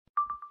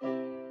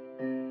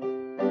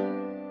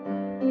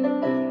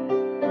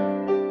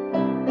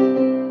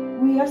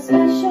are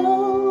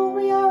special,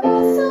 we are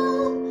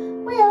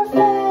awesome, we are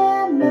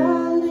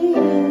family.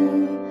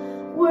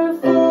 We're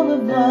full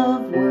of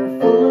love, we're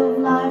full of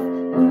life.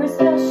 We're a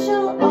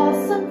special,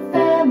 awesome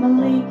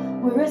family.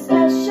 We're a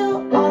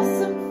special,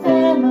 awesome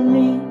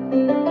family.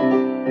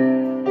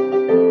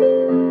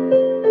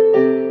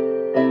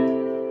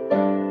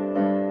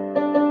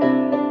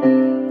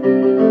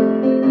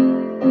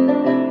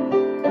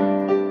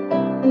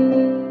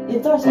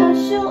 It's our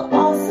special,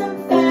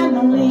 awesome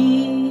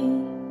family.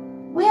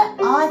 We're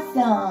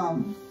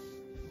awesome.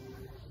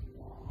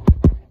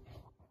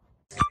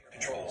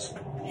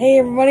 Hey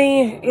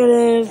everybody, it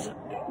is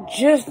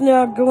just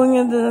now going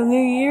into the new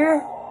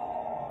year.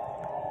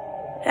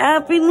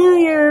 Happy New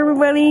Year,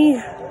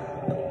 everybody.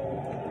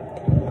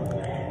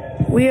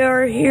 We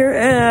are here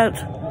at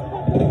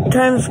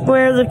Times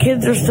Square. The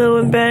kids are still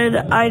in bed.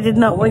 I did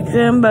not wake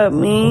them, but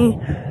me,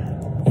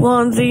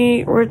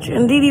 Lonzy, Rich,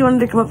 and Dee Dee wanted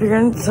to come up here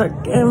and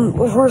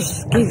of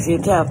course, Casey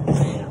and Tap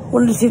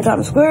wanted to see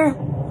Times Square.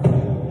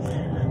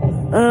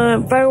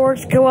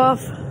 Fireworks go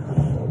off.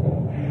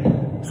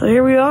 So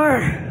here we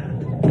are.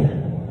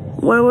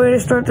 What a way to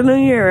start the new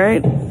year,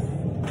 right?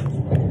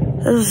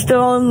 This is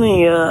still on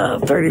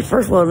the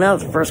 31st. Well, now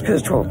it's the first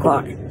because it's 12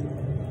 o'clock.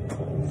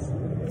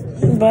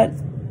 But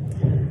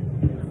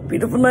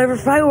beautiful night for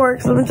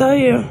fireworks, let me tell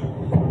you.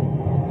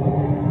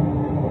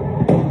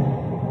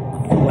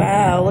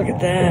 Wow, look at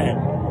that.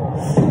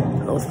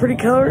 Those pretty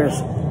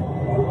colors.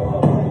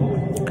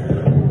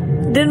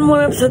 Didn't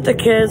want to upset the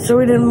kids, so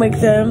we didn't wake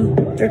them.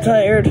 They're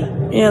tired.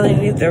 Yeah, they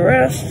need their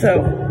rest,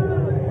 so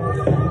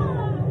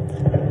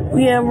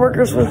we have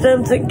workers with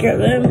them taking care of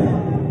them.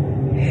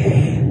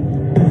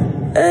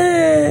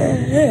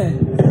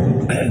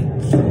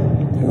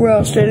 We're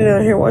all standing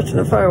out here watching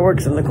the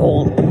fireworks in the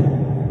cold.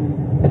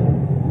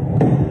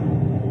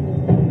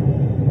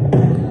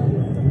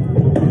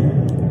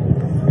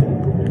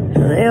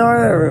 And they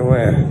are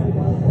everywhere.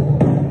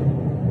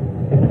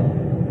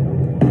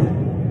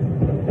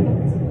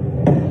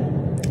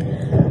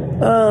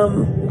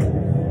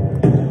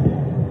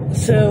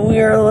 So we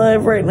are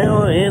live right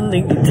now in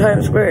the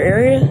Times Square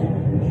area.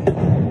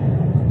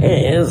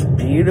 It is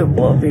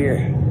beautiful up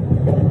here.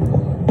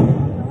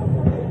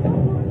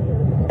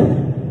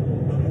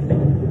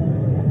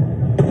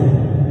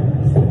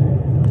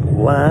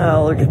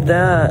 Wow, look at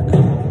that.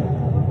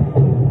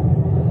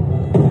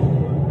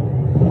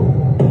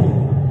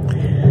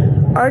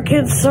 Our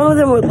kids, some of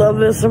them would love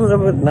this, some of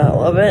them would not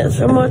love it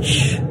so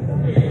much.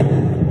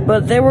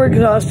 But they were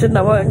exhausted and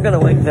I wasn't going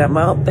to wake them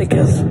up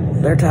because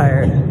they're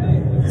tired.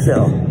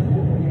 So,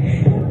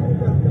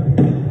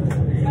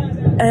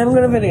 I am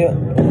going to video it.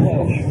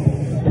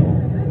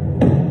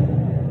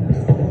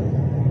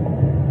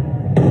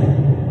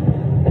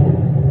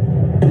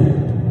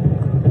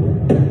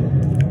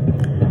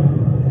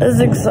 This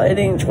is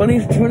exciting.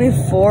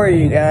 2024,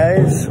 you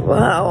guys.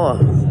 Wow.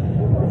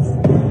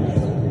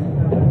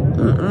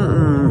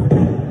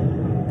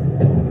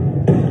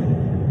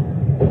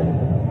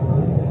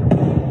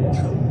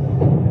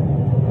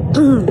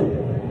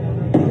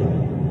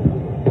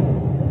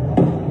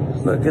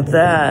 Look at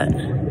that.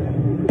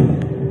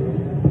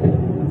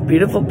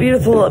 Beautiful,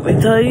 beautiful, let me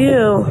tell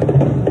you.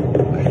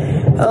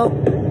 Oh,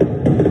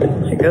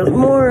 here goes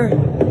more.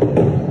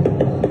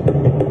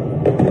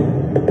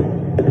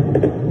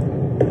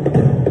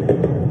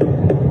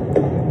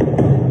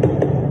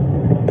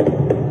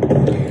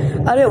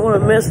 I didn't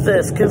want to miss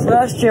this, because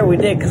last year we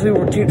did because we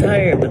were too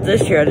tired, but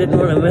this year I didn't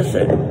want to miss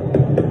it.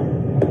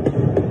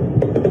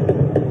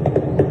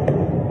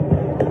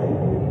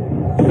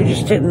 We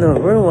just didn't know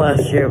the room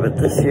last year, but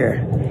this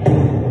year.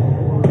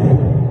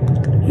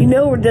 You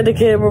know we're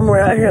dedicated when we're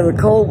out here in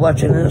the cold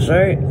watching this,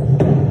 right?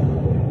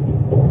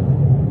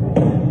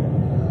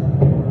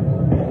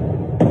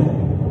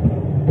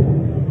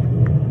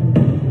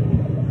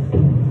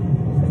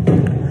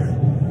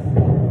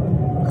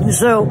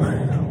 So,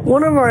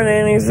 one of our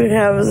nannies we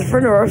have is a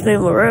friend of ours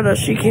named Loretta.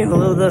 She came to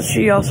live with us.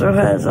 She also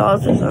has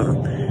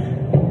autism.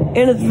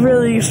 And it's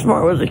really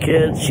smart with the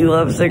kids. She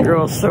loves the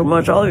girls so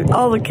much. All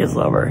the kids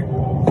love her.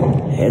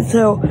 And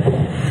so,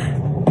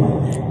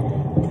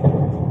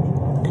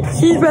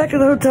 she's back at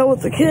the hotel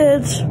with the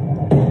kids.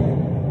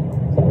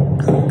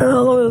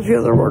 Along with a few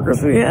other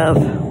workers we have.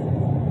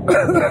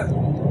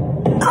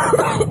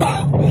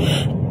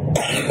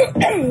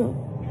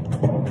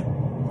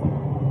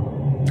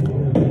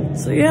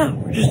 So yeah,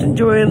 we're just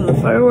enjoying the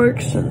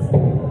fireworks and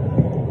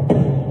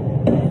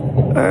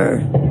our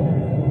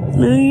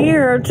new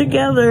year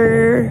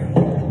together.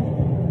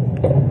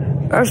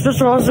 Our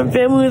special awesome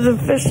family is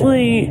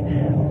officially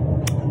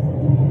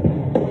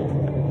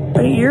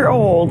a year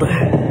old.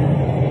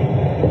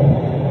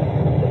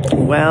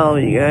 Wow,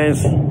 you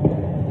guys.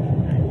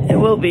 It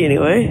will be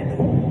anyway.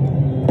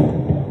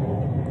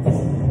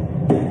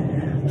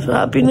 So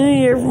happy New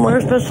Year from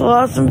our special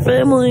awesome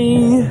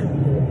family.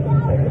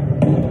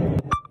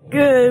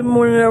 Good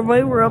morning,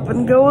 everybody. We're up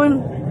and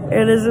going.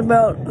 It is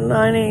about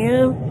 9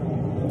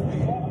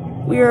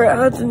 a.m. We are at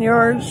Hudson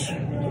Yards.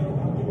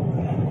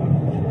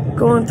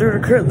 Going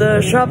through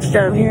the shops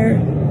down here.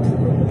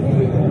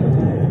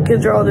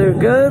 kids are all doing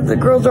good. The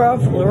girls are off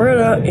with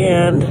Loretta,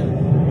 and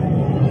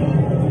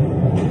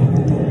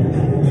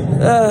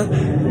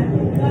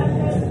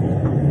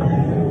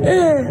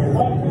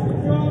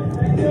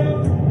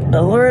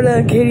Loretta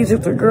and Katie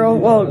took the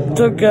girl,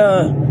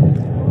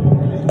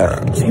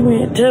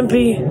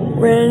 Tempe,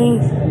 Randy,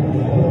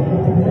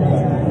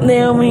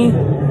 Naomi,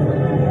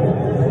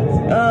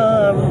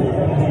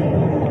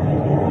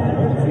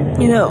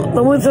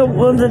 the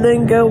ones that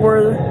didn't go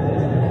were,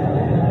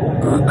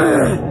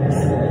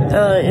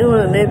 Ewan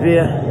and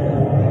Napier.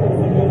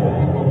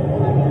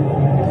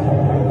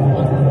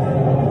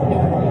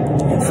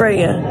 And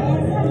Freya.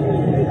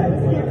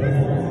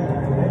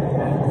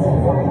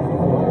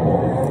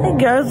 Hey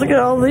guys, look at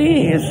all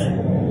these.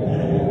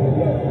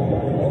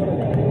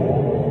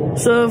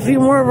 So a few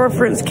more of our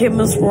friends came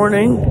this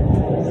morning,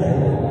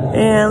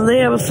 and they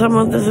have some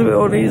with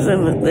disabilities,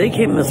 and they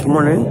came this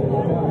morning,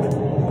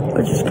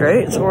 which is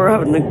great. So we're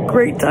having a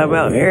great time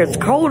out here. It's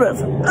cold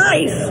as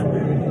ice,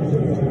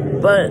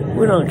 but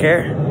we don't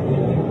care.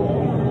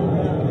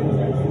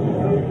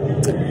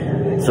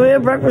 So we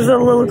had breakfast at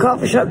a little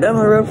coffee shop down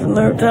the road from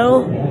the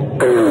hotel,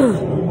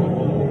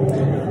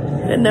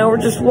 and now we're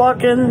just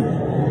walking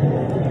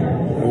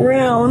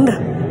around.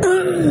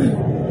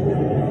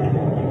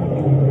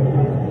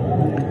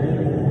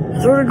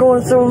 So we're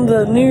going through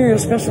the New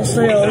Year's special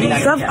sale and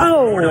stuff.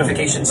 Oh!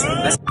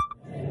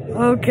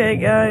 Okay,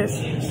 guys.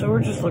 So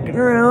we're just looking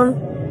around.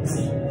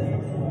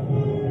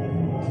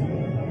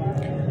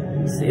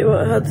 See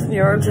what Hudson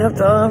Yards have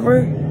to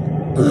offer.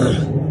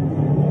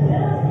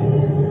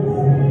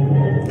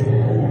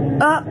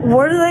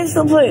 Where do they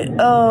still play?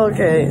 Oh,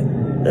 okay.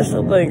 They're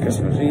still playing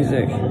Christmas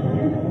music.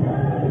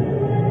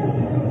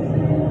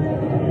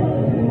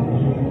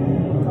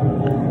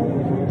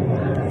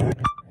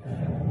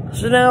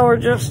 So now we're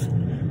just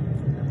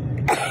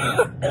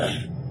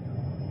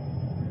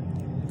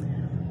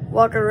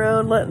walking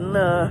around letting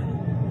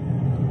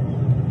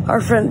our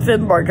friend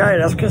Finbar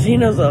guide us, because he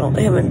knows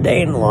him and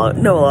Dane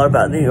know a lot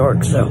about New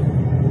York, so.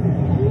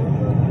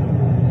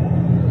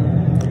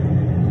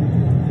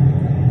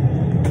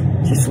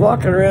 Just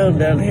walking around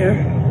down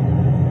here.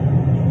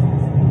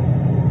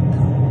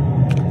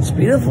 It's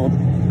beautiful.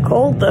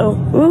 Cold though.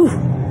 Ooh.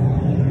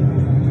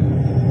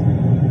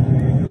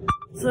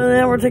 So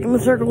now we're taking the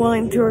Circle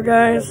Line tour,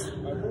 guys.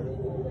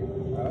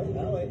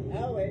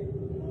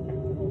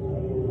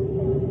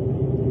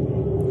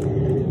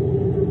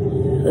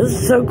 This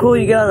is so cool,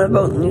 you got on a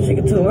boat and you take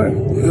a tour.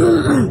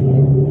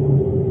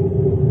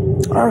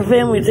 Our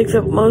family takes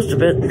up most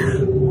of it.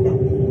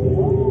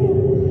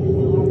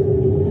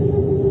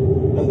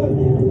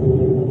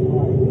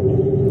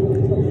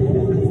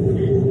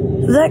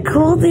 Is that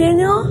cool,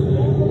 Daniel?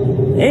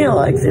 Daniel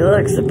likes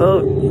the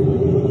boat.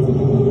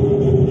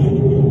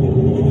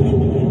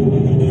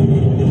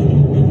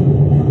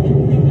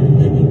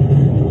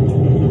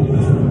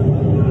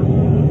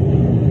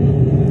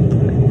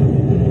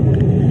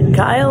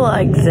 Kyle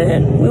likes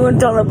it. We went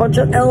down a bunch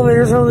of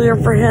elevators earlier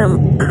for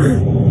him.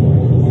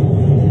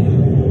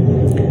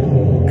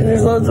 Because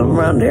there's loads of them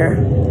around here.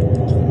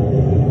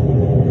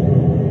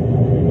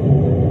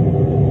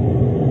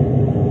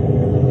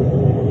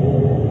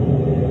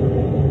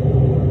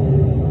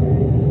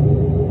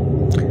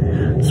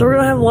 So we're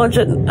going to have lunch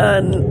at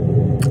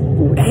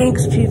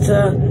Hank's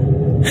Pizza.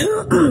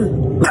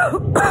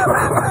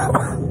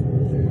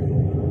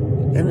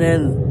 And then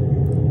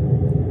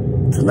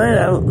tonight,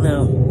 I don't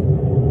know.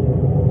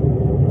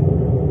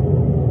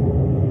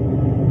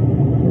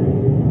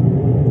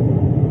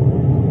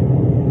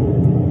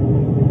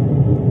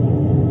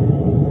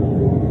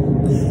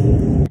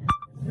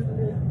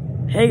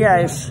 Hey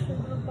guys,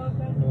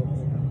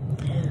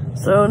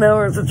 so now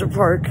we're at Central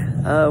Park.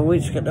 We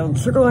just got done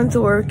Circle Line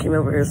tour, came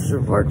over here to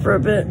Central Park for a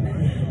bit.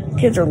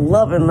 Kids are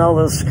loving all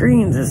those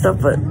screens and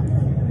stuff, but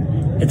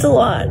it's a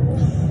lot.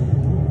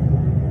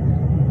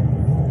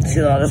 See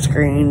a lot of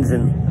screens,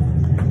 and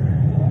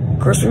of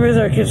course we raise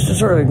our kids to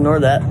sort of ignore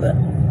that, but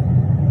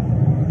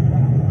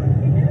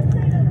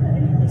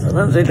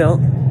sometimes they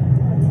don't.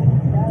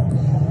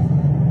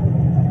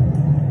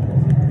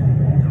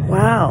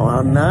 Wow,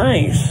 how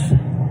nice.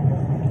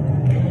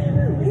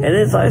 It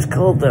is ice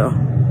cold though.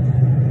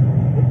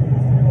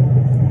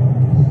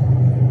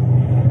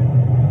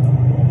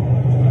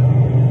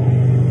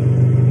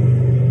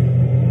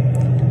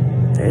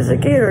 There's a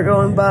gator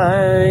going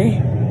by.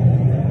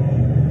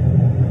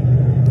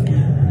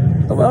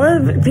 A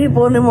lot of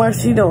people in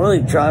NYC don't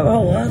really drive a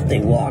whole lot. They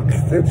walk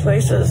through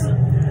places.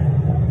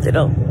 They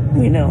don't,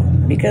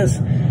 because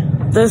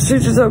the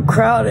streets are so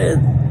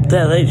crowded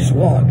that they just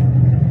walk.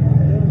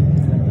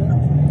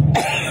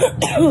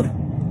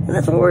 And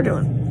that's what we're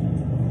doing.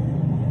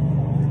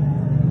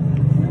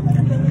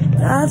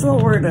 That's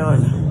what we're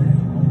doing.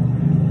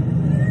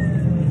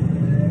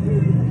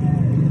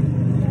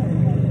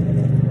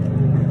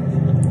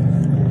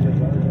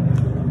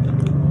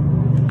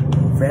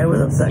 Fred was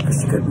upset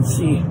because she couldn't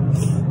see.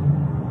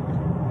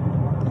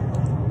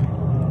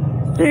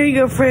 There you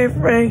go, Frey.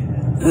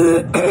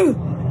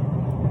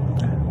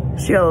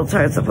 She got a little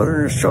tired, so I put her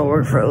in her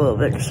stroller for a little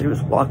bit because she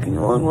was walking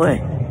a long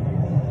way.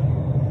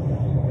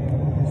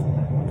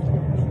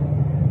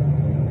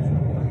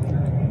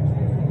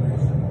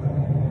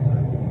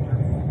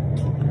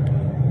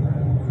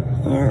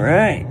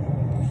 Alright.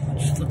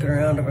 Just looking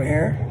around over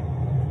here.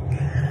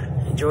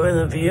 Enjoying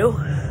the view.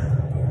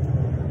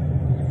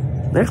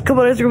 Next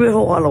couple of days, there's gonna be a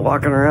whole lot of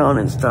walking around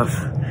and stuff.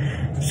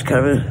 Just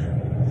kind of,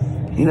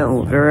 you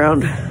know, look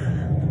around.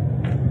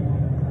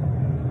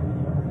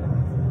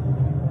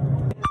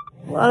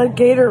 A lot of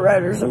gator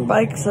riders and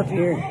bikes up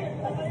here.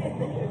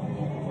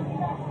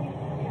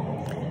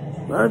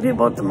 A lot of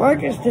people at the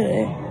markets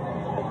today.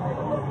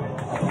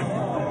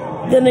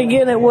 Then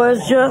again, it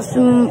was just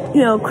in,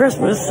 you know,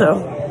 Christmas,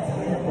 so.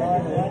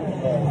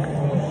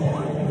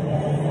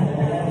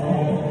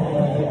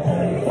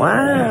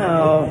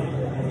 Wow.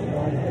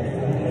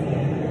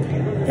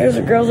 There's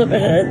the girls up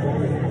ahead.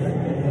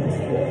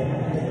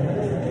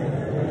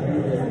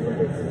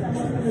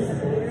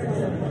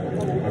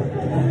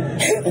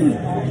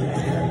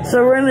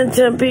 So we're in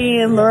Tempe,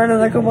 and Lauren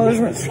and a couple others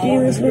went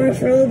skiing this morning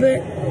for a little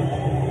bit.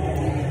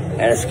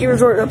 At a ski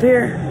resort up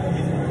here.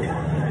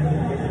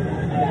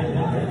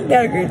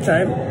 Had a great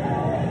time.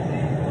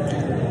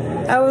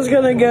 I was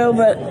gonna go,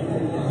 but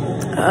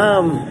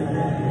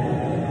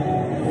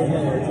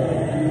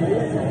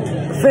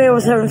Faye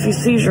was having a few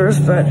seizures,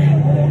 but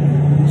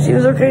she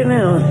was okay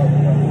now.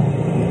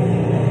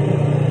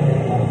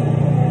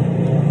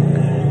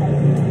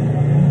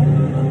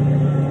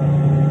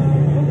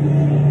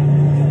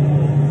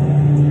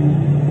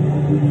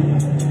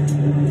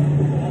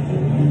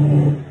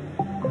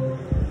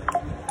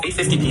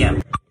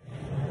 PM.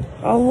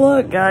 Oh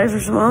look, guys,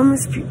 there's some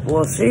Amish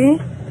people, see?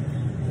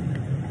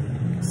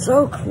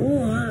 So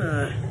cool,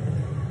 huh?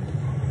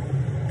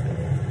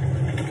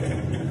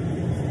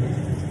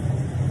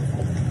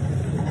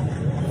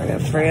 I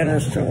got Fran in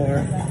the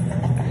store.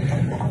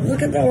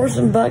 Look at the horse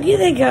and buggy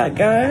they got,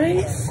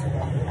 guys.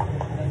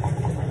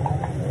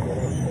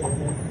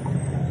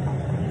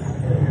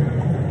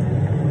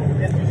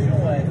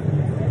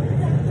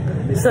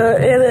 So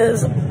it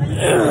is a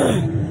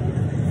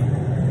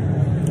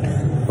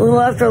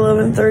little after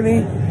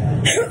 11:30.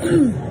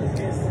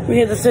 We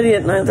hit the city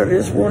at 9:30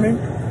 this morning.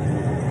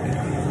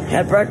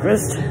 Had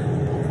breakfast.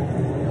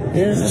 And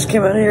just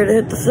came out here to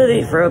hit the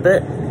city for a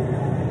bit.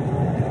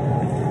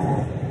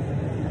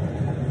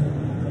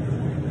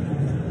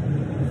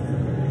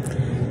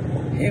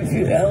 A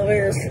few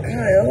elevators for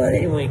Kyle.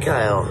 Anyway,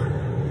 Kyle.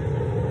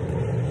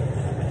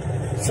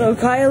 So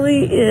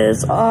Kylie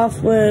is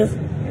off with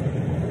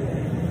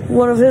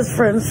one of his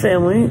friends'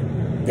 family.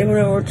 They went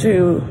over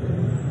to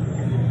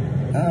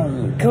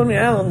Coney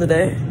Island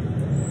today.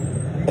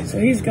 So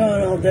he's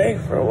gone all day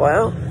for a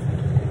while.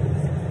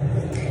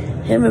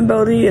 Him and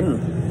Bodie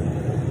and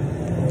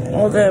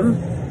all them.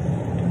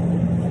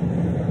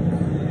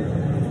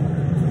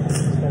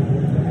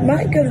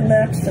 Might go to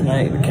Mac's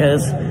tonight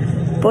because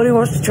Bodie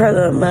wants to try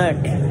the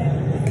Mac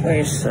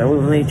place, so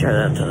we may try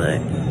that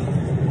tonight.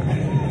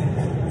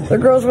 The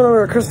girls went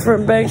over to Christopher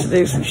and Banks to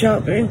do some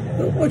shopping.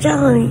 What's that,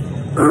 honey?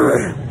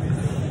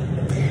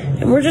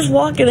 And we're just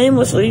walking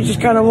aimlessly,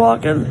 just kind of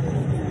walking.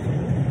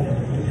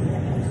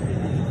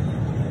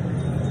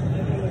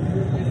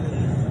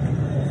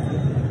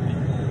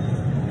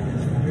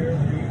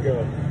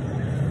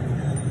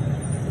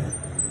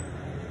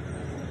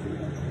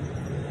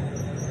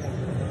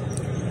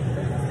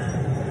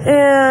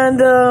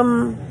 And,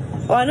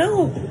 well, I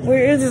know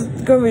we're just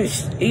going to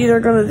be either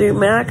going to do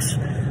Max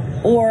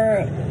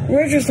or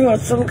we're just about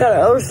some kind of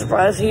other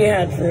surprise he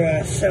had for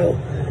us, so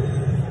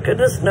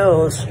goodness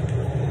knows.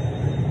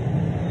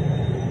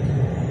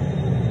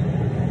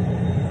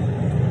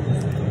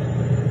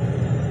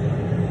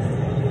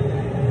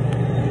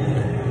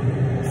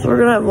 So we're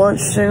going to have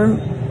lunch soon.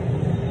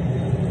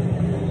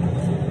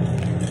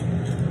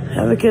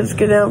 Have the kids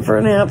get down for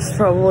naps,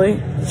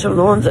 probably. Some of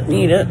the ones that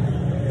need it.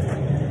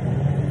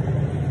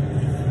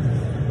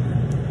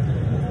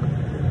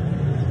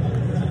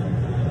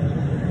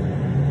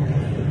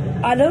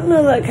 I don't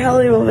know that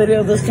Callie will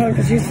video this time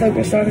because he's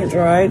focused on his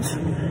rides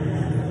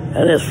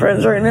and his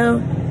friends right now.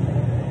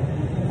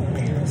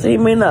 So he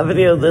may not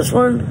video this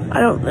one. I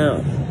don't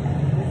know.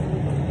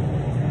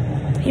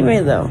 He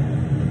may though.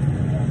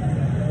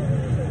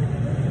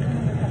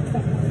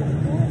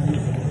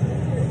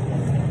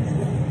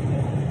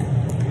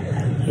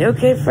 You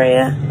okay,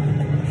 Freya?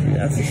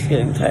 I think she's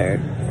getting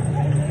tired.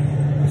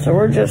 So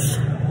we're just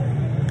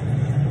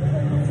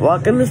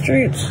walking the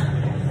streets.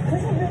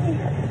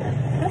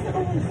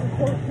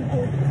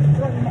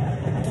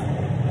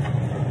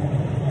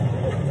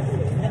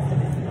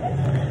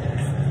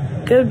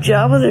 Good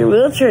job with your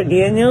wheelchair,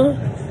 Daniel.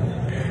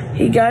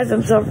 He guides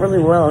himself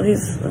really well.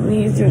 He's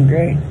doing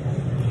great.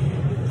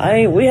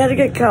 We had to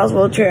get Kyle's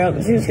wheelchair out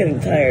because he was getting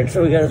tired,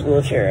 so we got his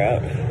wheelchair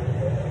out.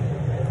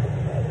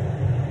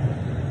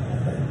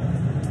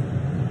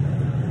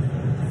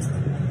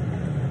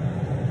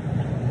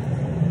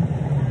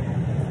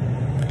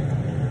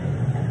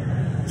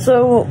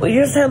 So we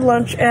just had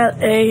lunch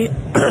at a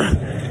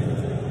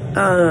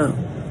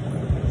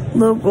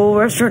local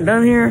restaurant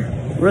down here.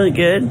 Really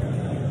good.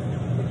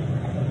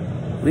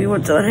 We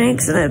went to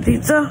Hank's and had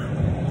pizza.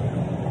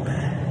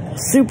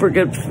 Super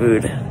good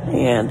food.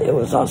 And it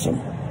was awesome.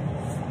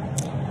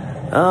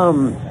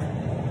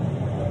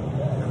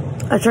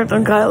 I checked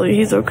on Kylie,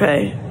 he's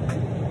okay.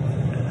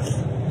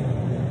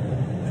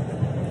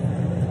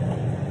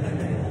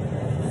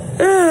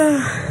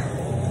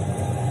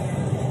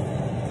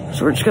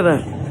 So we're just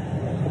gonna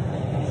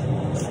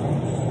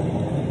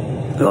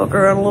walk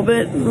around a little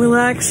bit and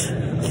relax.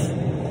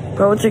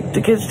 Probably take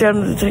the kids down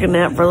to take a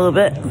nap for a little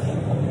bit.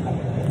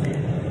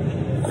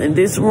 And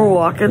do some more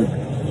walking.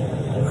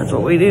 That's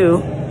what we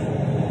do.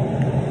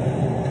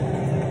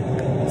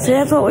 See,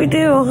 that's what we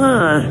do,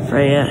 huh,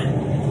 Freya?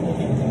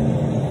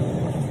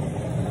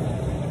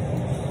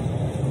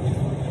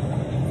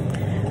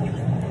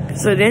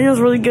 So Daniel's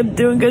really good,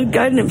 doing good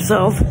guiding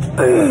himself.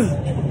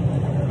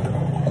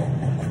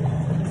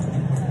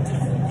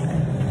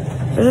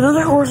 There's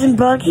another horse and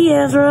buggy,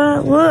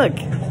 Ezra. Look.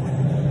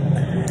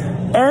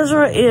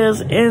 Ezra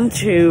is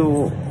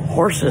into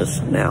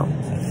horses now.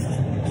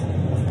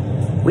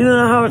 We don't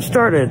know how it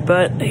started,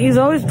 but he's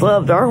always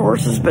loved our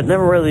horses, but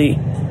never really,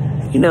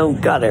 you know,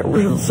 got it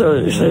real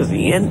so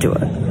the into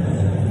it.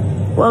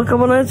 Well, a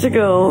couple nights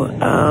ago,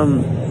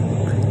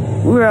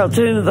 we were out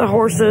tuning the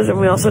horses, and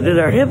we also did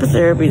our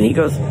hippotherapy, and he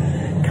goes,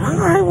 "Can I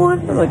ride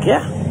one?" I'm like,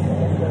 "Yeah."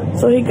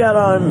 So he got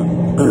on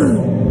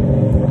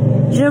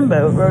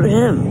Jimbo, rode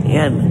him,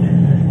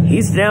 and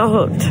he's now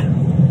hooked.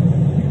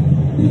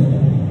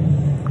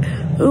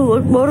 Ooh,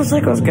 look,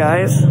 motorcycles,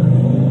 guys.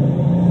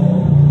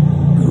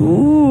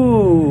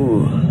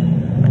 Ooh.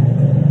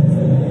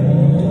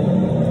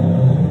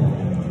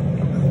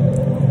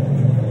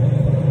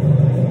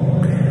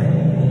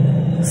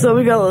 So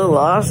we got a little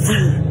lost.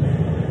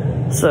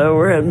 So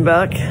we're heading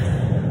back.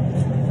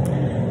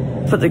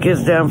 Put the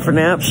kids down for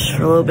naps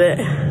for a little bit.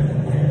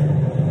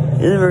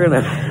 And then we're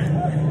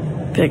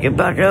gonna pick it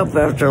back up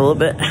after a little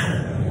bit.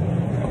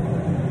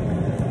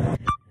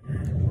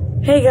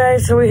 Hey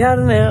guys, so we had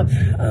a nap.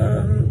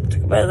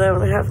 Took about an hour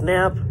and a half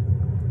nap.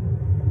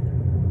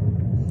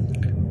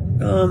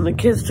 The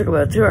kids took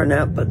about a 2-hour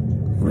nap, but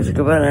we took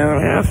about an hour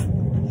and a half.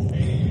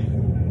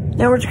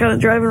 Now we're just kind of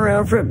driving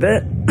around for a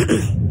bit.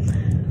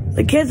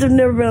 The kids have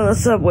never been on a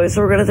subway,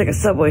 so we're gonna take a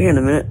subway here in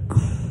a minute.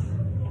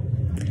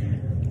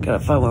 Gotta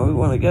find where we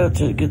want to go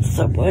to get the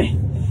subway.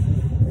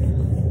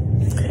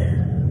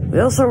 We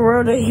also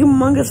rode a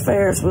humongous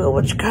Ferris wheel,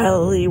 which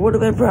Kylie would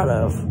have been proud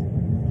of.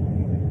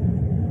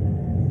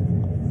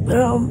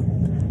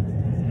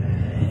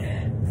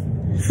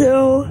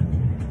 So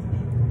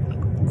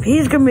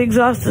he's gonna be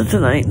exhausted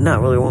tonight, not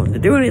really wanting to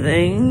do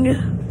anything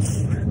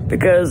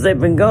because they've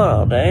been gone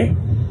all day.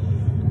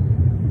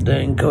 They're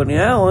in Coney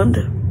Island.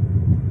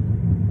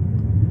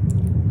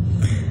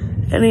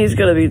 And he's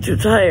gonna be too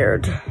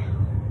tired.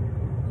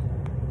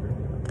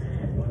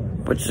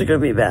 Which is gonna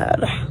be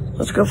bad.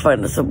 Let's go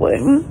find a subway.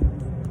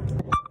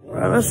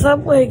 We're on a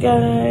subway,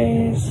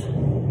 guys.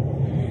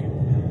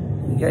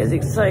 You guys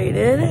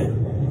excited?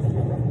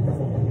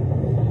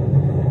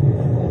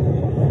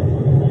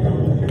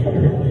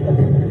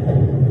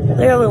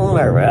 They're a little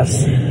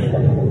nervous.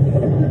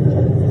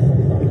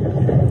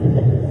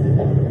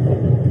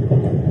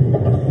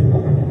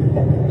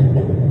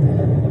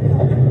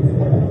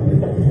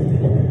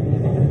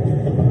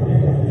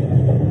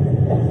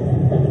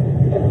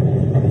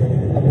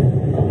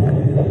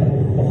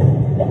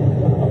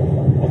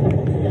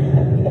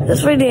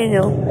 This way,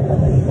 Daniel.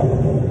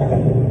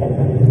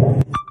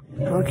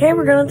 Okay,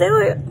 we're gonna do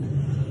it.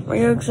 Are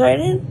you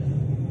excited?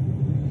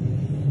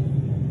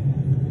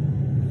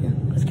 Yeah,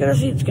 let's get our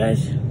seats,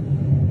 guys.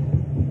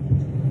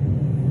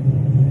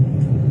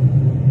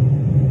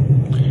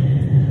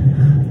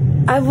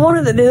 I've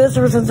wanted to do this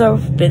ever since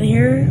I've been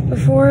here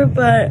before,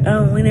 but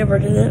we never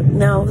did it.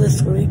 Now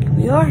this week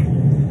we are.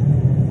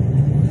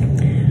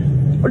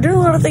 We're doing a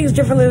lot of things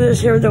differently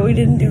this year that we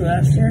didn't do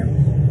last year.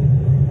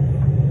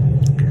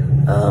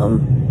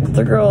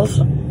 The girls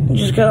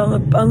just got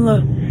on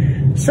the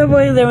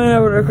subway. They went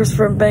over to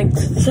Christopher and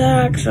Banks and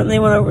Saks, and they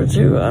went over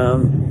to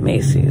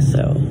Macy's.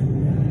 So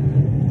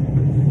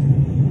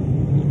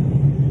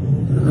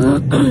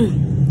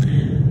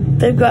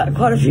they've got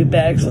quite a few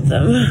bags with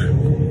them.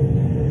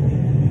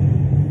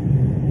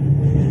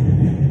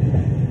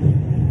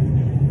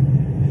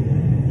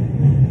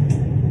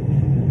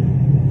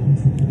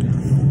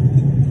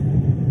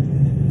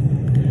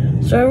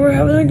 So we're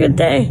having a good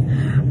day.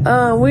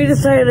 We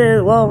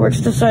decided, well,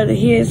 Rich decided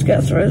he has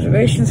got some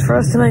reservations for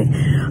us tonight.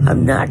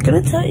 I'm not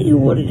going to tell you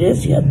what it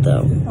is yet,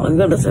 though. I'm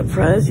going to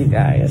surprise you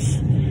guys.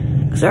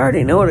 Because I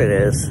already know what it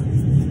is.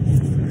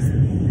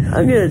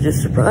 I'm going to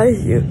just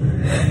surprise you.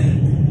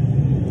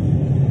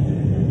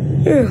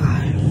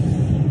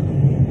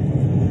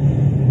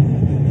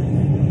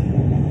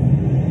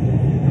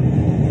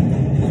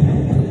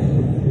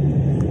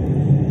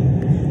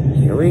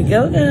 Here we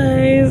go,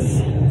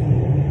 guys.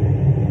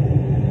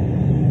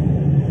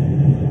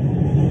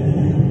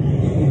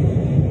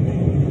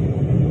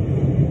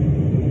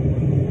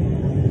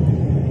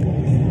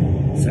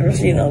 So we're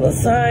seeing all the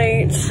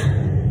sights.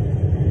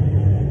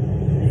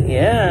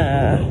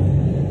 Yeah.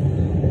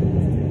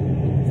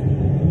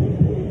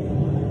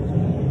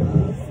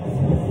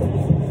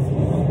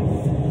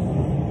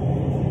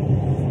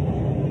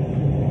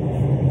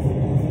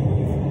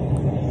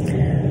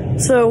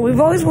 So we've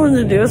always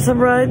wanted to do a sub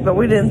ride, but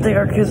we didn't think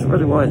our kids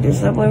really wanted to do a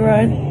subway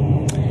ride.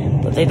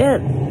 But they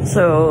did.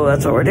 So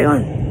that's what we're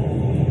doing.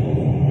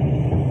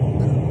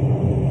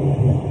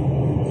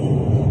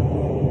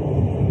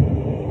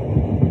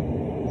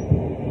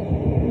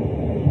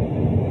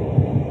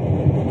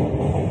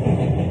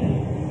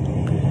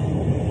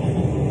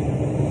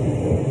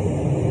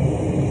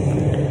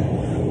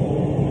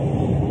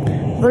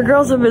 The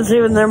girls have been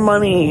saving their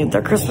money,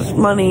 their Christmas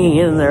money,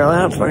 and their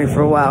allowance money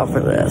for a while for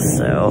this,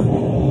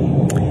 so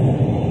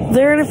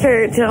they're in a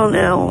fairy tale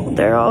now.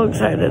 They're all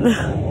excited.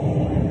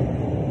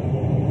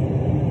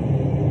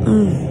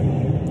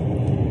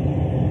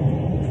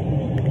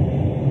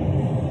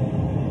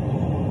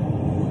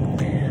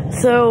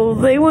 So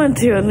they went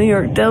to a New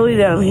York deli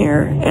down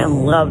here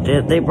and loved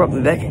it. They brought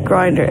me back a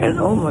grinder, and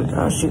oh my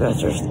gosh, you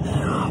guys are...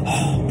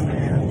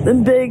 The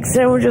big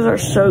sandwiches are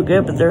so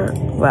good, but they're...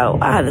 Wow,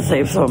 I had to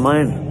save some of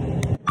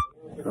mine.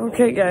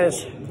 Okay,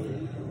 guys.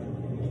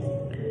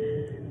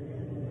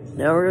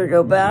 Now we're gonna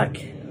go back.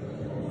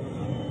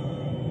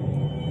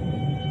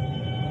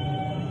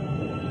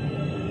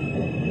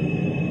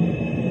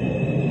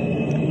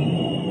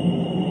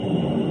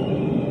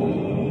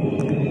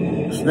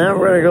 So now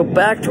we're gonna go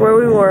back to where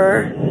we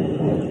were.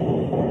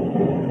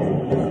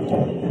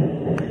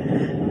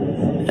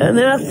 And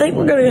then I think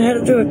we're gonna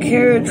head to a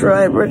carriage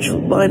ride Rich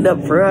lined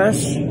up for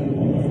us.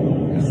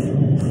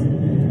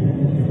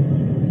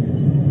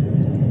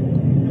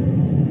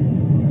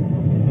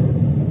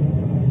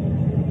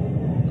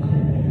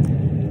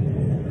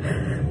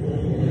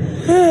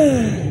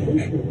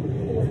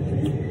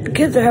 The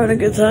kids are having a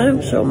good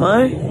time, so am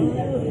I.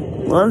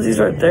 Lonzy's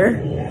right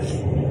there.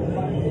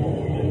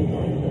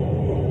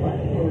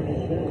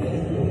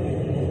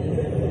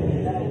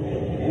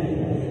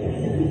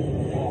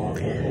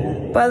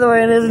 By the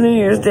way, it is New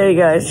Year's Day,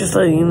 guys, just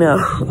letting you know.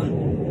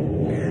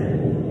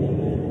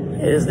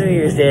 It is New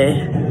Year's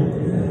Day.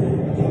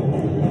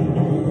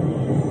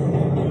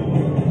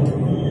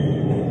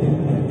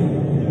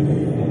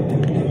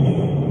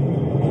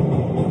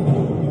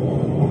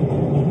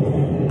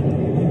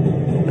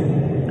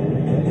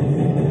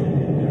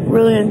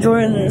 Really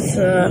enjoying this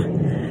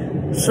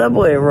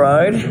subway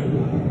ride.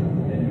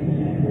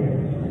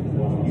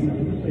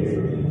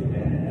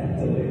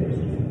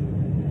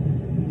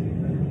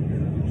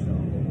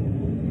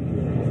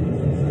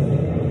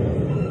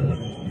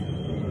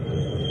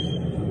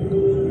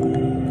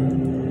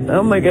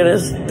 Oh my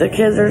goodness, the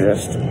kids are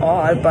just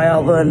awed by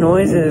all the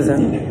noises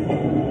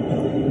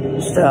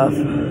and stuff.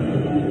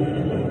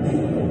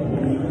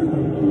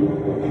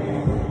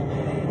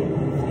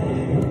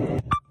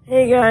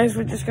 Hey guys,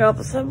 we just got off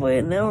the subway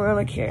and now we're on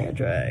a carriage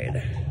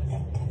ride.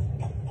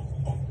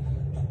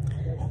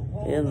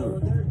 And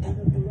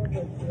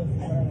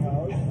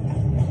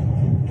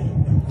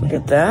look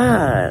at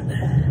that.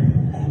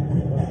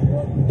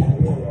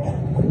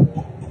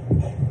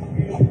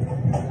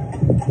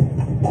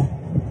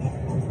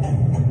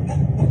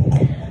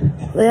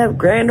 They have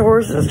grand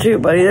horses too,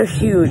 buddy. They're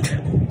huge.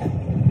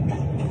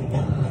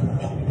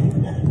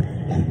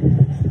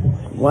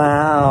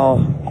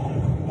 Wow.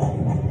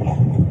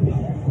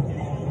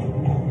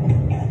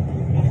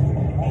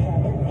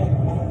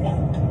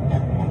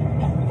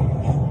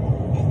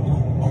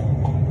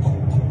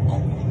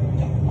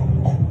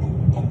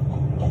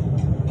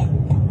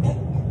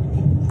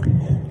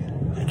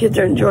 The kids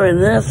are enjoying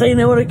this. They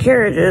know what a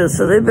carriage is,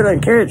 so they've been on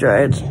carriage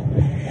rides.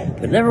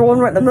 But never one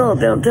right in the middle of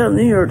downtown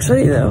New York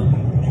City, though.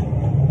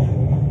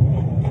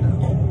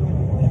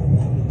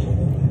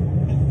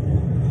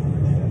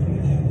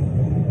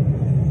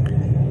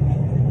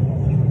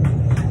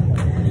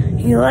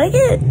 You like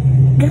it,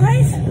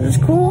 guys? Is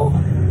this cool?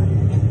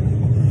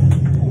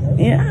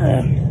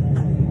 Yeah.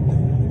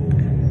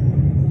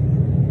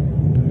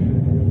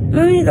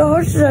 Mommy, the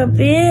horses are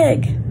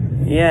big.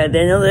 Yeah,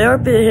 Daniel, they are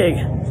big.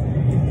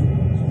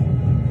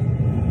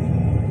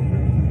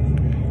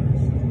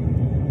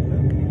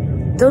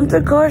 Don't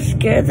the cars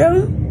scare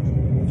them?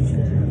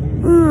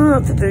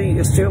 I think they're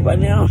used to it by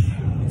now.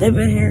 They've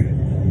been here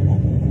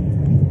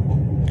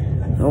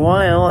a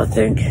while, I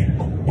think.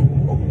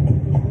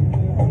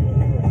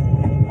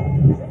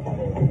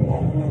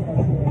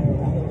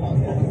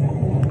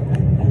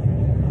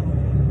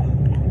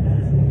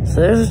 So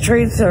there's a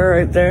trade center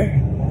right there.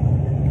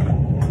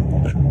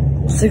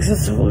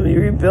 Successfully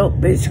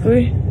rebuilt,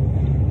 basically.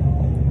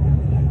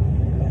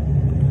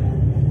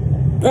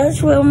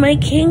 That's where my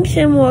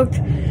kingdom worked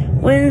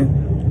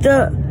when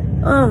the,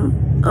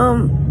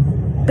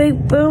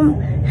 big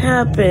boom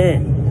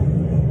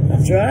happened.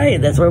 That's right,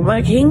 that's where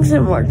my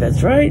kingdom worked,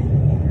 that's right.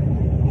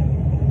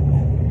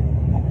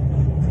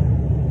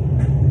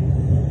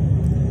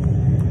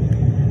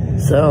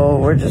 So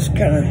we're just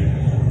kind of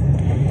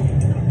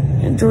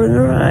enjoying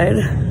the ride.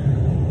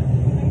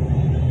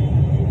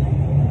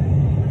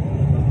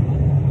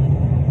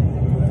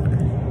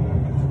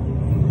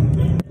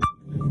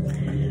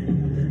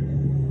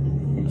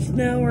 So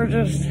now we're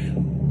just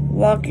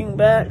walking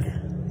back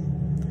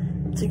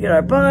to get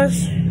our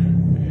bus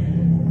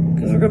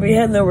because we're gonna be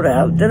heading over to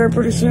have dinner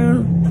pretty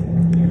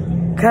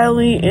soon.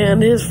 Kylie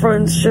and his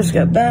friends just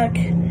got back.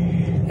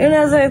 And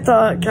as I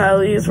thought,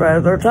 Kylie is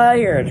rather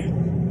tired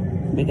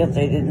because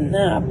they didn't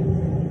nap.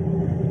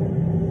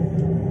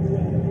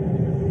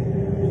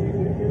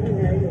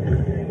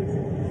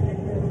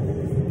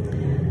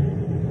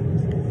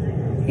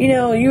 You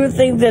know, you would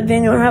think that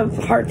Daniel would have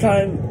a hard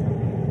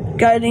time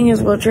guiding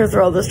his wheelchair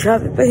through all this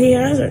traffic, but he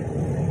hasn't.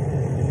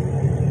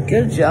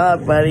 Good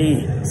job,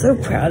 buddy. So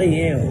proud of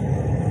you.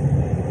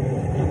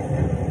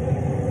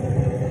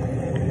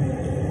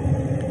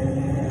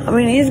 I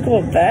mean, he's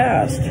going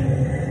fast.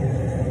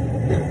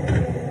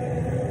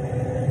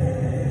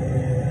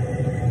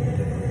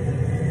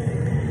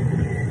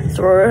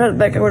 So we're heading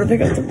back over to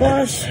pick up the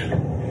bus.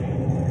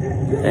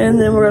 And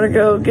then we're gonna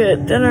go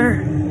get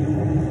dinner.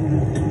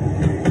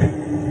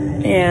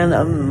 And,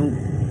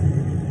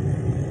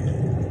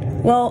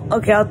 well,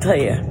 okay, I'll tell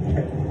you.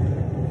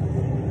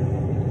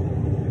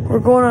 We're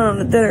going on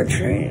a dinner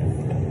train.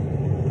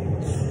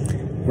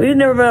 We've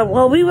never been,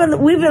 well, we've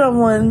been on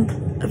one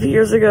a few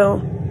years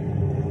ago.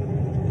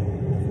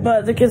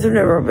 But the kids have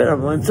never been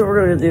on one, so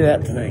we're going to do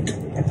that tonight.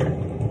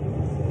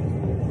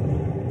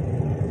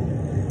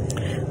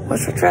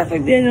 Watch for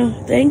traffic, Daniel.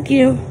 Thank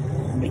you.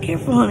 Be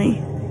careful,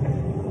 honey.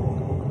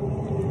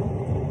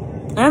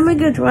 I'm a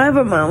good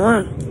driver,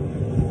 Mama.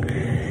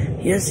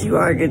 Yes, you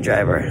are a good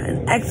driver.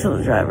 An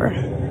excellent driver.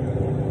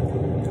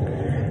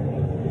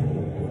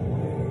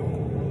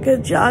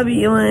 Good job,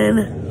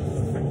 Ewan.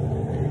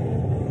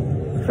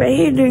 Right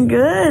here, doing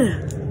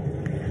good.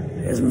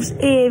 There's Miss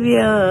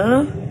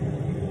Avia.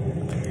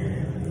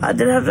 I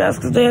did have to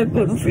ask if they had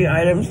gluten-free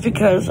items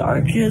because some of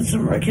our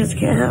kids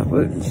can't have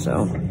gluten,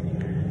 so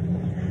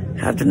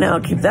have to now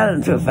keep that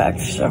into effect,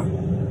 so.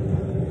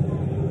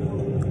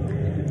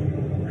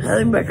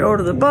 Heading back over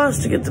to the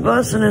bus to get the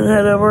bus and then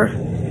head over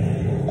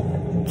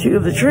to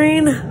the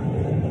train.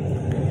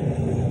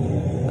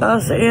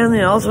 Us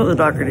and also the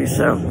Doherty,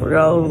 so we're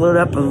all load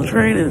up on the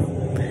train and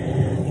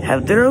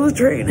have dinner on the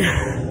train.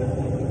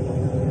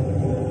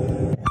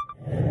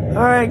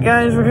 Alright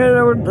guys, we're headed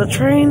over to the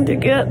train to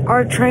get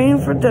our train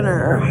for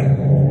dinner.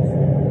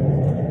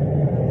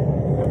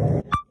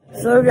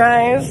 So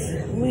guys,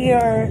 we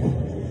are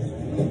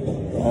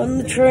on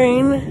the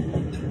train.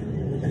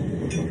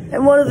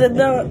 And what does it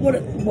do?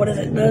 What does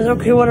it do?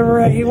 Okay,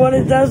 whatever. What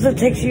it does, it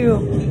takes you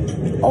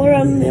all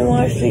around the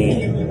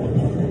NYC,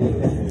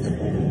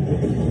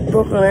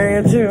 Brooklyn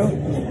area too.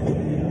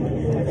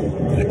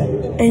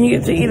 And you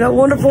get to eat a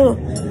wonderful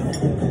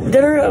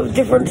dinner of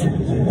different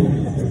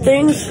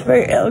things,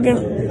 very elegant.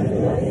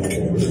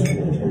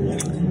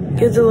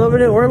 Kids are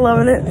loving it, we're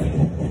loving it.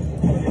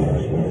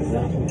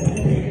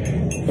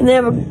 And they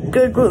have a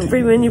good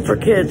gluten-free menu for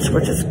kids,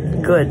 which is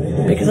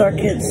good, because our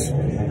kids,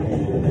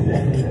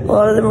 a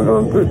lot of them are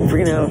going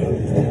gluten-free now.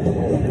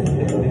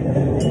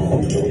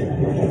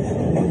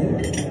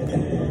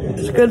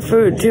 It's good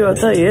food too, I'll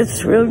tell you,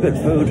 it's real good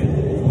food.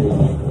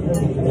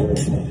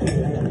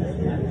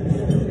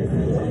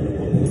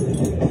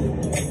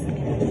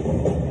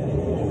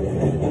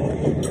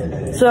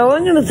 So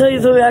I'm going to tell you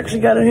until we actually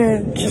got in here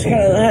and just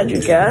kind of had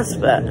you gas,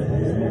 but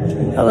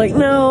I'm like,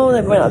 no,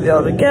 they might not be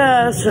able to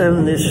gas,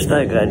 and it's just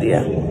not a good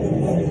idea.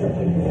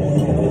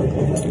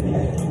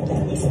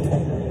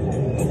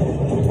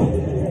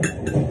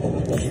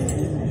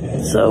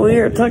 So we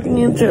are tucking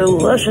into a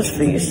luscious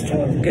feast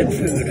of good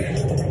food.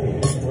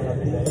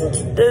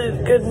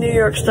 Good New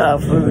York style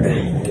food.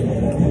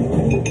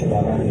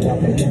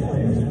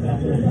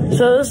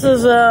 So this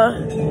is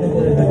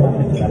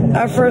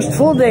our first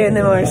full day in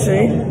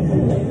NYC.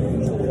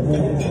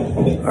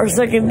 Our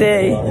second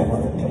day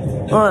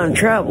on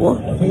travel.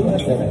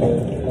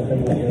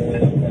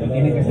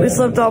 We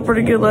slept all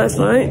pretty good last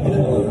night.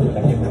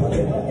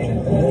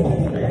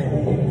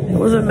 It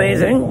was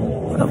amazing,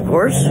 of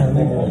course.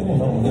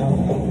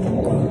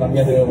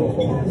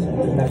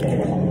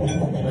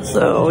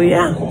 So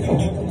yeah.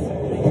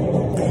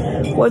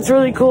 What's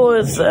really cool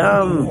is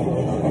the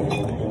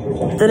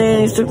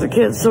nannies took the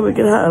kids so we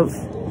could have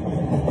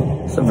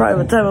some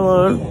private time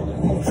alone.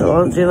 So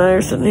Lindsay and I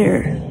are sitting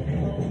here.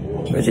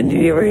 Rich and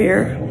Dee over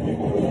here.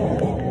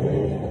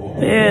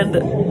 And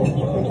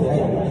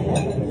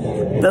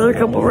another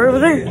couple right over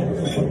there.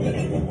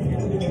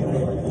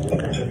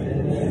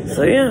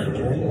 So yeah.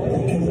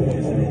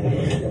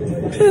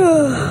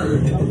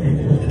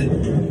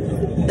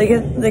 The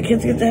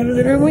kids get to have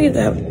dinner and we get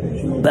to have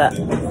that.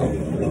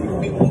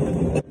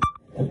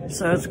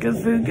 So it's good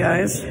food,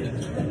 guys.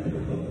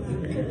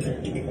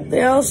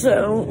 They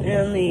also,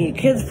 in the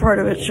kids part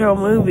of it, show a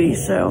movie,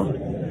 so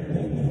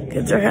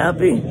kids are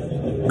happy.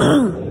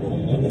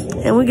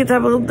 And we get to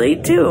have a little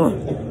date too.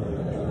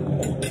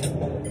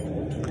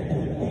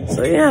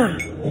 So yeah.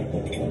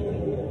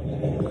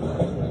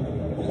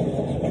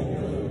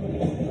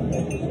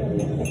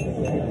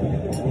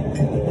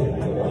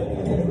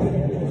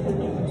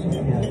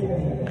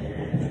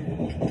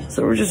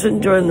 So we're just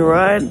enjoying the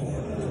ride.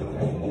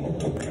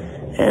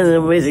 And the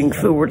amazing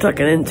food we're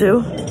tucking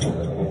into.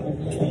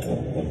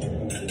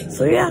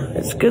 So yeah,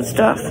 it's good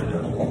stuff.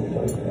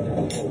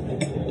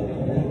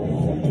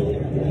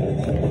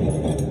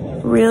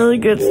 Really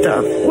good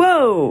stuff.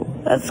 Whoa!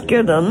 That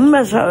scared the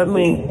mess out of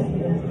me.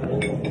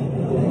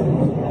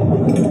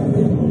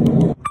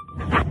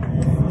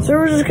 So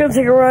we're just gonna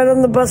take a ride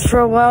on the bus for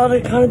a while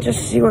to kind of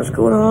just see what's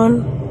going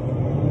on.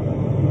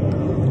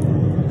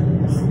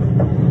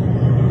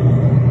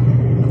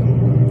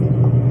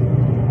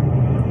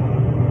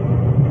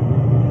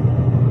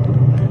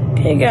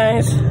 Okay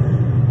guys,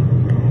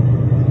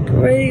 get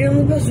ready to get on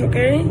the bus,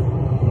 okay?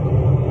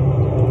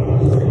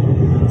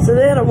 So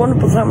they had a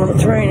wonderful time on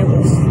the train. It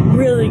was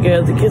really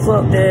good. The kids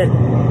loved it.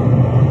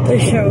 They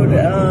showed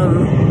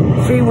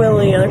Free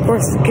Willy, and of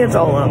course the kids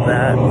all love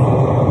that.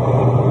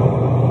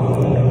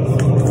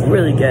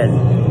 Really good.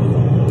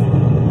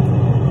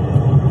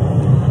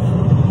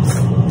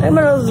 Hey,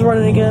 my nose is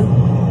running again.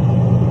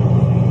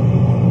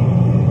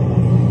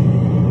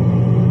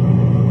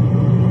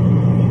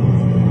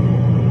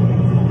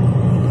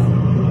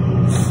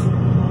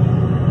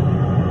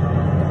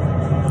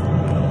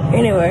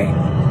 Anyway,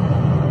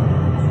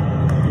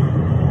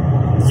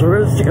 so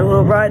we're gonna take a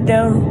little ride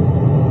down,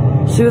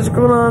 see what's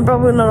going on.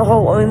 Probably not a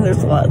whole, I mean,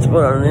 there's lots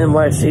going on in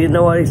NYC.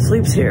 Nobody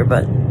sleeps here,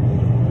 but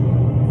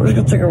we're just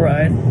gonna take a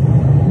ride.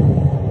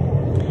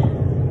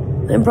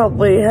 Then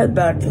probably head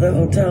back to the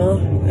hotel.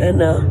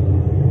 And, I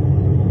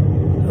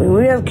mean,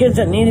 we have kids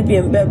that need to be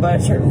in bed by a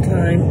certain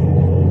time.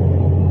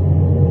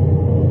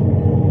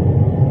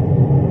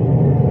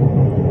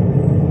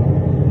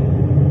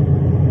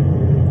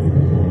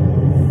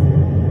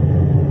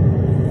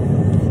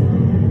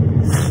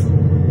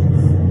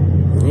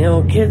 You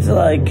know, kids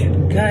like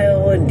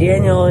Kyle and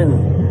Daniel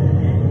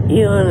and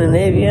Ewan and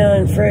Avia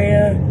and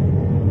Freya,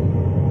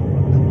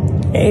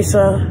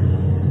 Asa,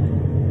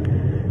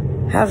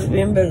 have to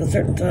be in bed at a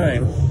certain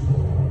time.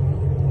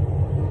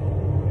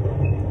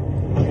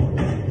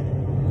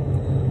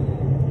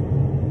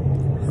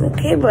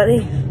 Okay,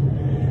 buddy.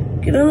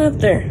 Get on up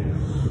there.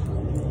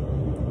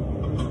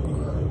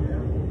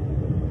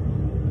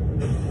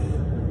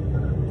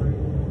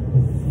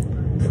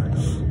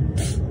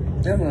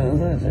 That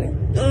was itching.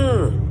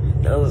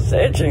 That was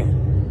itching.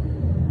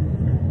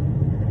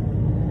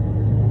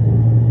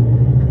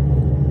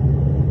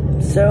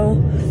 So,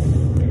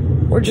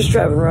 we're just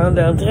driving around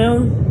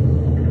downtown.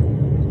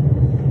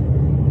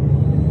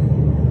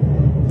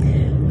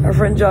 Our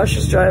friend Josh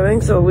is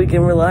driving so we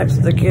can relax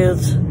with the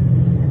kids.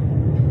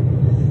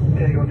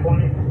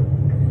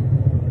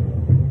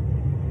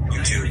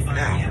 YouTube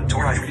now.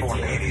 Tour I reform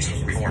babies.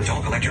 Reform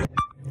don't collect your.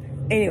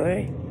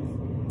 Anyway,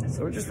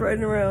 so we're just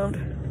riding around,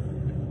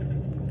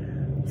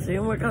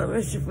 seeing what kind of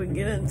mischief we can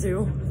get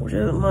into, which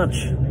isn't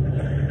much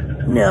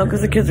now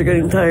because the kids are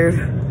getting tired.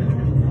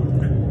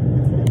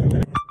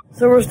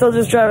 So we're still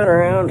just driving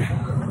around,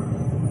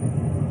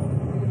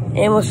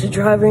 aimlessly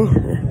driving.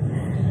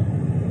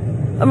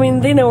 I mean,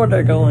 they know where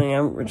they're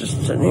going. We're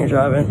just sitting here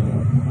driving.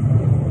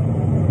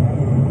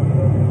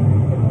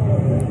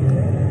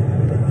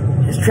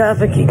 It's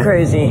trafficy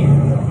crazy.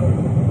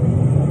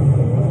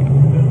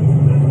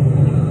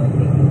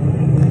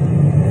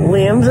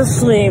 Liam's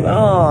asleep.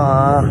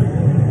 Aww.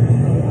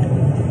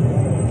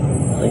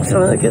 I think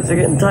some of the kids are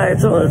getting tired,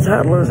 some of the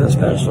toddlers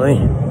especially.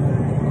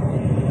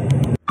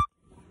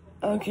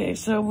 Okay,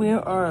 so we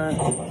are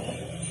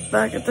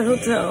back at the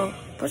hotel.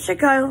 Push it,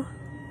 Kyle.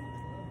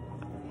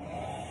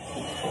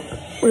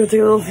 We're gonna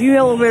take a few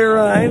elevator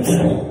rides.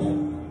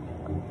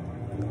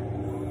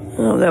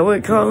 Oh, that way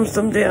it calms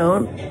them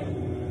down.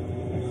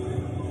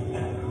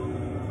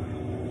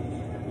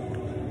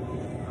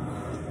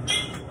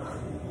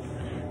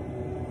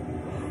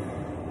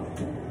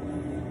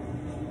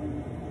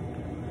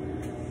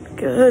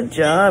 Good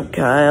job,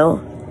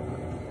 Kyle.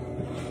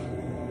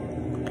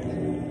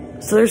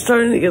 So they're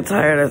starting to get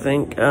tired, I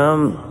think.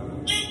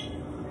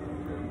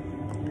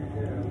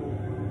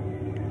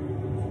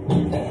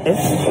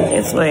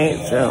 It's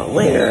late, so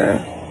later.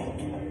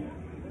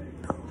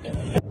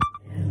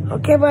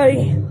 Okay,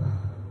 buddy.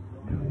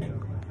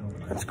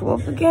 Let's go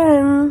up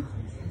again.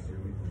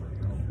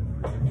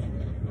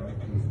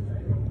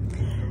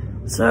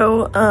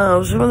 So,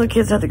 some of the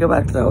kids had to go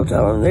back to the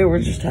hotel and they were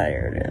just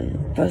tired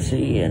and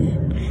fussy,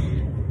 and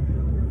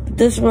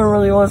this one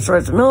really wants to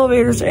ride some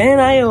elevators, and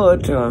I owe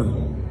it to him.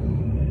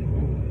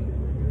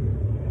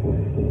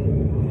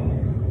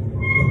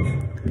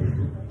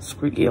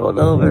 Squeaky old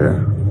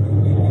elevator.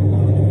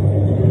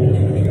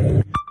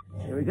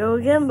 Here we go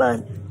again,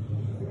 bud.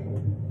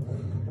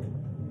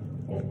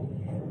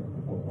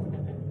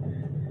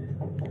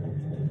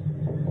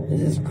 Is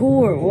this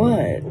cool or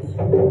what?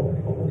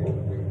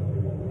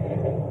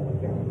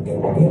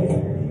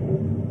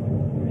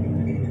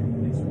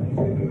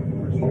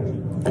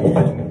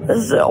 This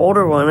is the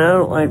older one. I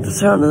don't like the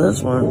sound of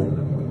this one.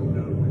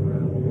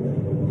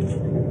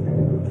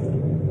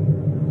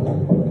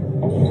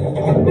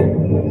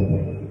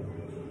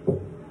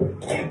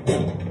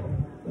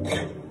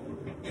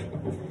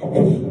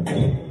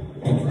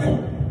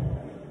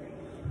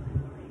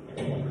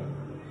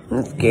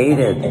 It's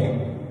gated.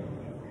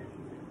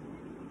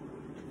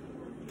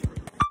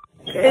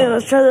 Okay,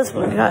 let's try this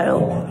one,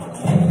 Kyle.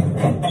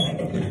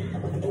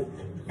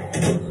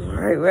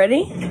 Alright,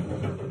 ready?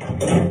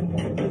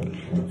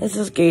 This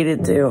is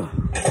gated too.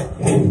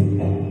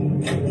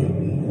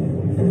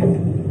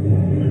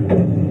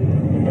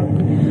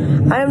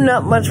 I am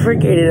not much for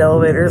gated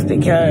elevators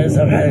because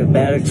I've had a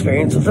bad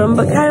experience with them,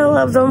 but Kyle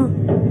loves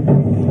them.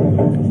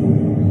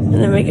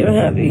 And they make him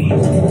happy.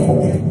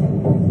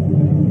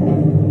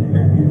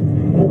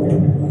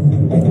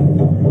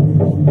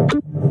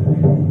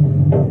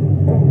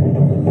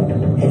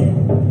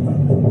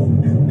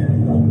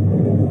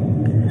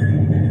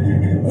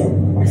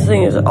 This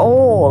thing is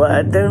old.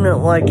 I do not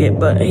like it,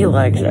 but he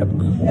likes it.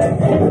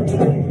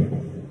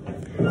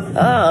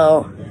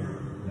 Uh-oh.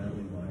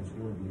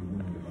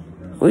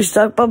 We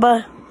stuck,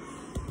 Bubba?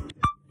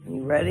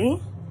 You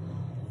ready?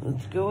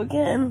 Let's go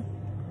again.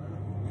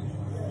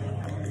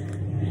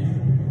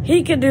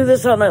 He could do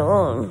this all night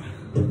long.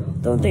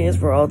 Don't think it's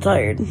we're all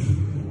tired.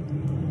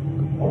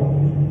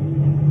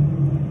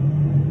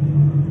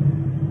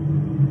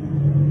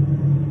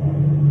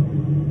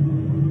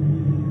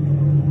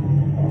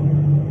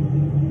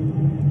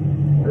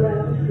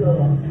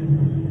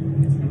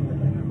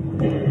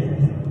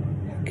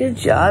 Good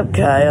job,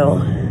 Kyle.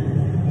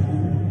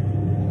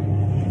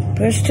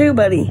 Push 2,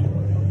 buddy.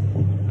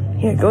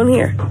 Here, go in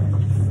here.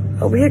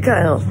 Over here,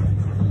 Kyle.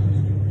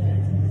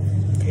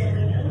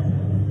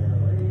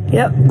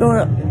 Yep, going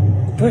up.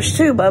 Push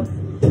 2, bub.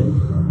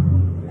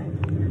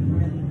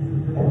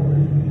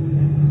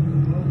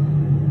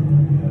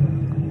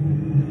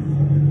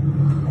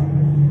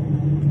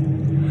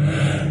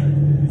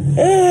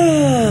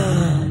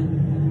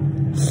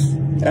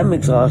 I'm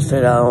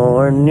exhausted, I'll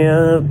warn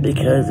you,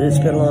 because it's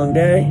been a long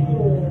day.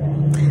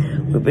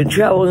 We've been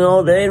traveling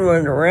all day and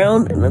running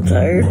around, and I'm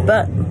tired,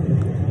 but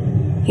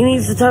he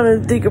needs the time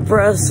to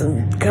decompress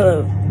and kind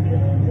of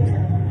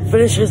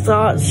finish his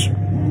thoughts.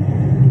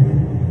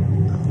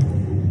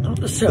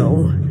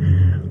 So,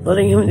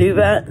 letting him do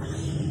that.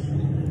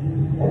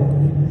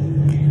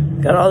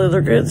 Got all the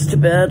other kids to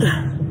bed.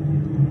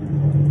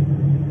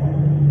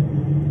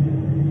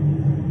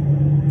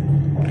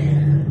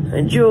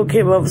 And Jewel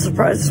came up and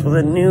surprised us with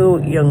a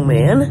new young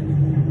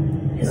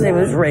man. His name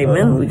is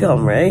Raymond. We call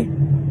him Ray.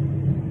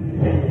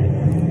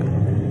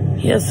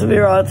 He has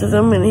severe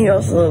autism and he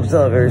also loves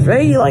elevators.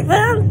 Ray, you like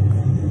that?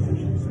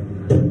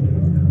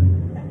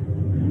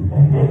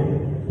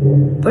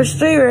 Push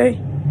 3, Ray.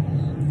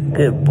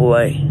 Good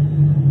boy.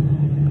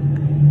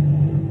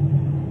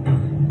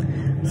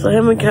 So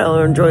him and Kyle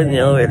are enjoying the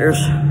elevators.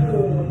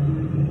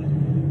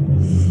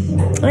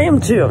 I am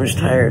too, I'm just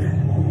tired.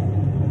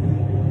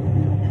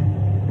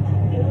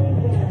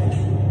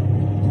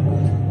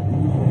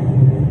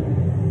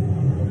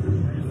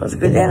 Let's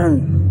go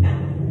down.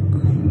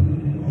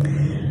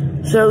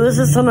 So this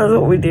is sometimes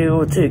what we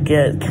do to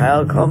get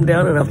Kyle calmed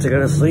down enough to go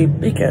to sleep,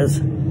 because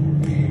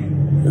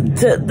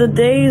the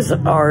days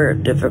are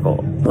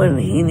difficult when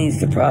he needs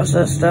to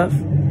process stuff.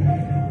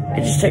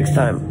 It just takes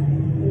time.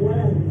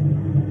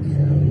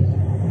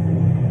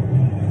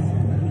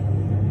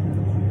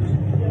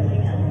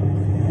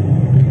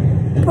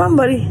 Come on,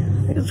 buddy.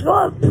 Let's go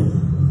up.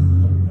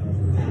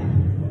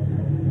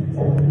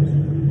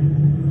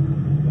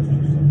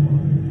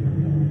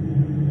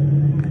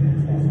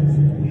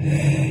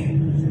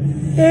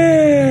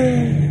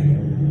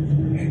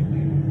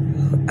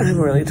 I'm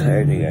really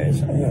tired, you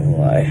guys. I'm not gonna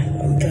lie.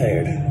 I'm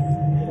tired.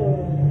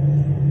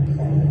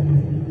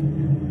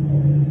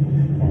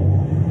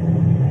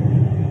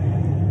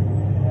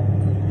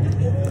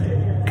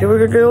 Okay, we're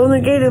gonna go in the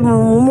gated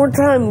room one more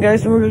time,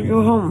 guys, and we're gonna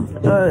go home.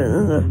 In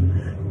the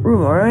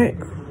room, alright?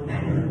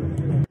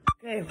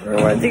 Okay, we're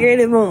gonna ride the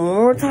gated room one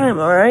more time,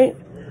 alright?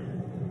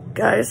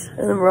 Guys,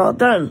 and then we're all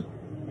done.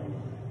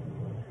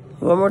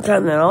 One more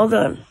time, then all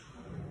done.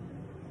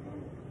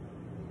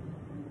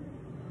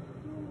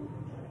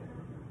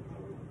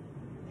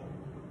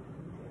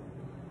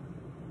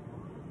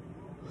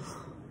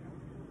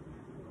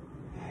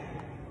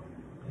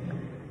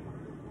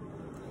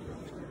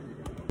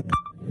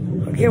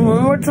 Okay,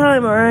 one more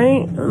time,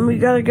 alright? And we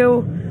gotta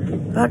go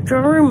back to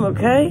our room,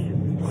 okay?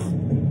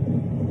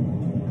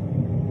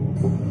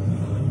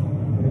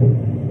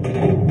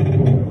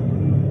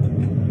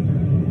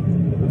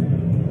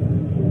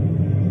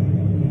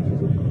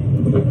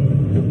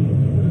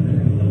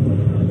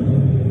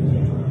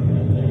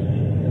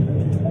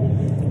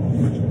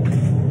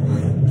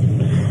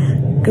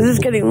 Because it's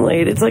getting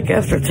late, it's like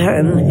after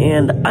 10,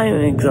 and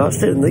I'm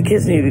exhausted, and the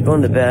kids need to be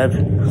going to bed.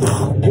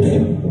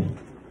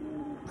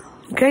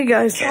 Okay,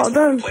 guys, all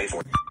done.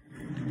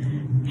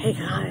 Hey,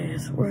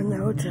 guys, we're in the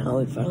hotel.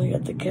 We finally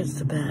got the kids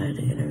to bed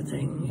and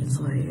everything. It's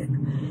late.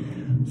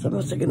 So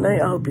much a good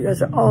night. I hope you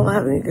guys are all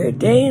having a great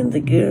day, and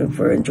thank you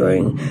for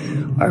enjoying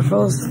our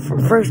first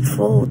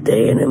full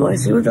day in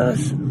NYC with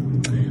us.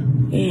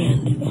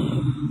 And,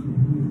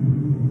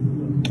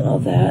 all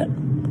that.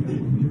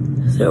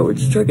 So we're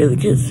just trying to get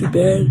the kids to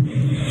bed.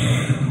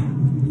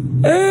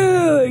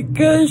 Oh my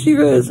gosh, you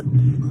guys.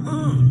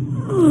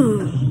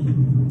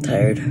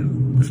 Tired.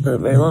 It's been a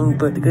very long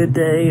but good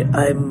day.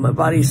 My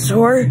body's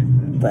sore,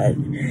 but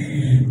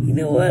you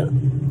know what?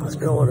 It's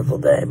been a wonderful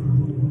day.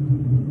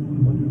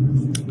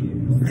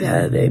 We've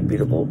had a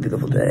beautiful,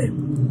 beautiful day.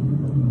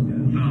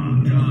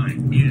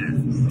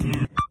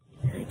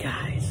 Hey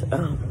guys,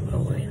 I'm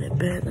laying in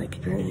bed and I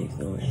can hear these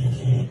noises.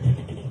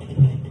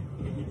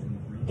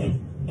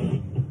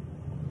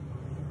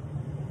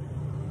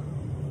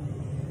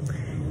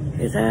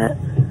 Hear that?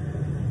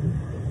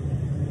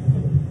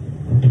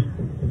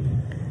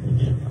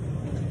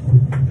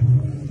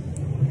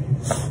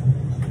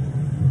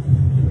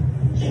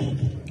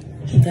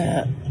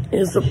 That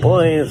is the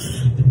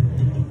boys.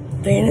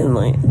 Dane and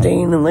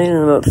Lane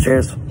are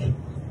upstairs.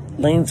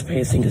 Lane's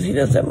pacing because he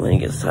does that when he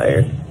gets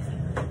tired.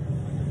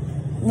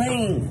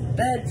 Lane,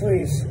 bed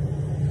please.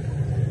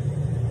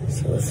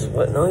 So this is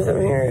what noise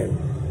I'm hearing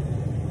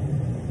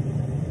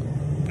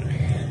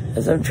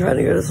as I'm trying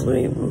to go to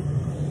sleep.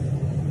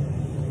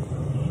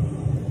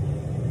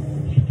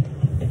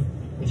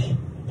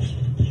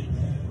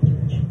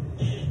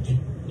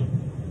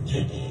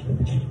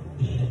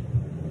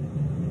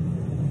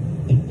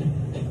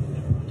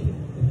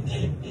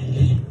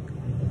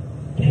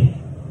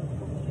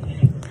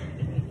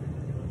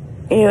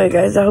 Anyway,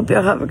 guys, I hope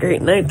y'all have a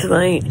great night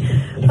tonight.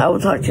 I will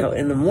talk to y'all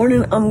in the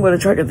morning. I'm going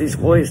to try to get these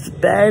boys to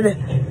bed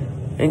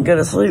and go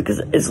to sleep because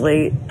it's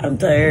late. I'm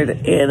tired,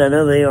 and I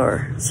know they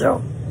are.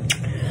 So,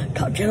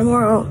 talk to you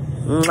tomorrow.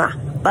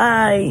 Mwah.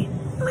 Bye.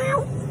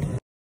 Meow.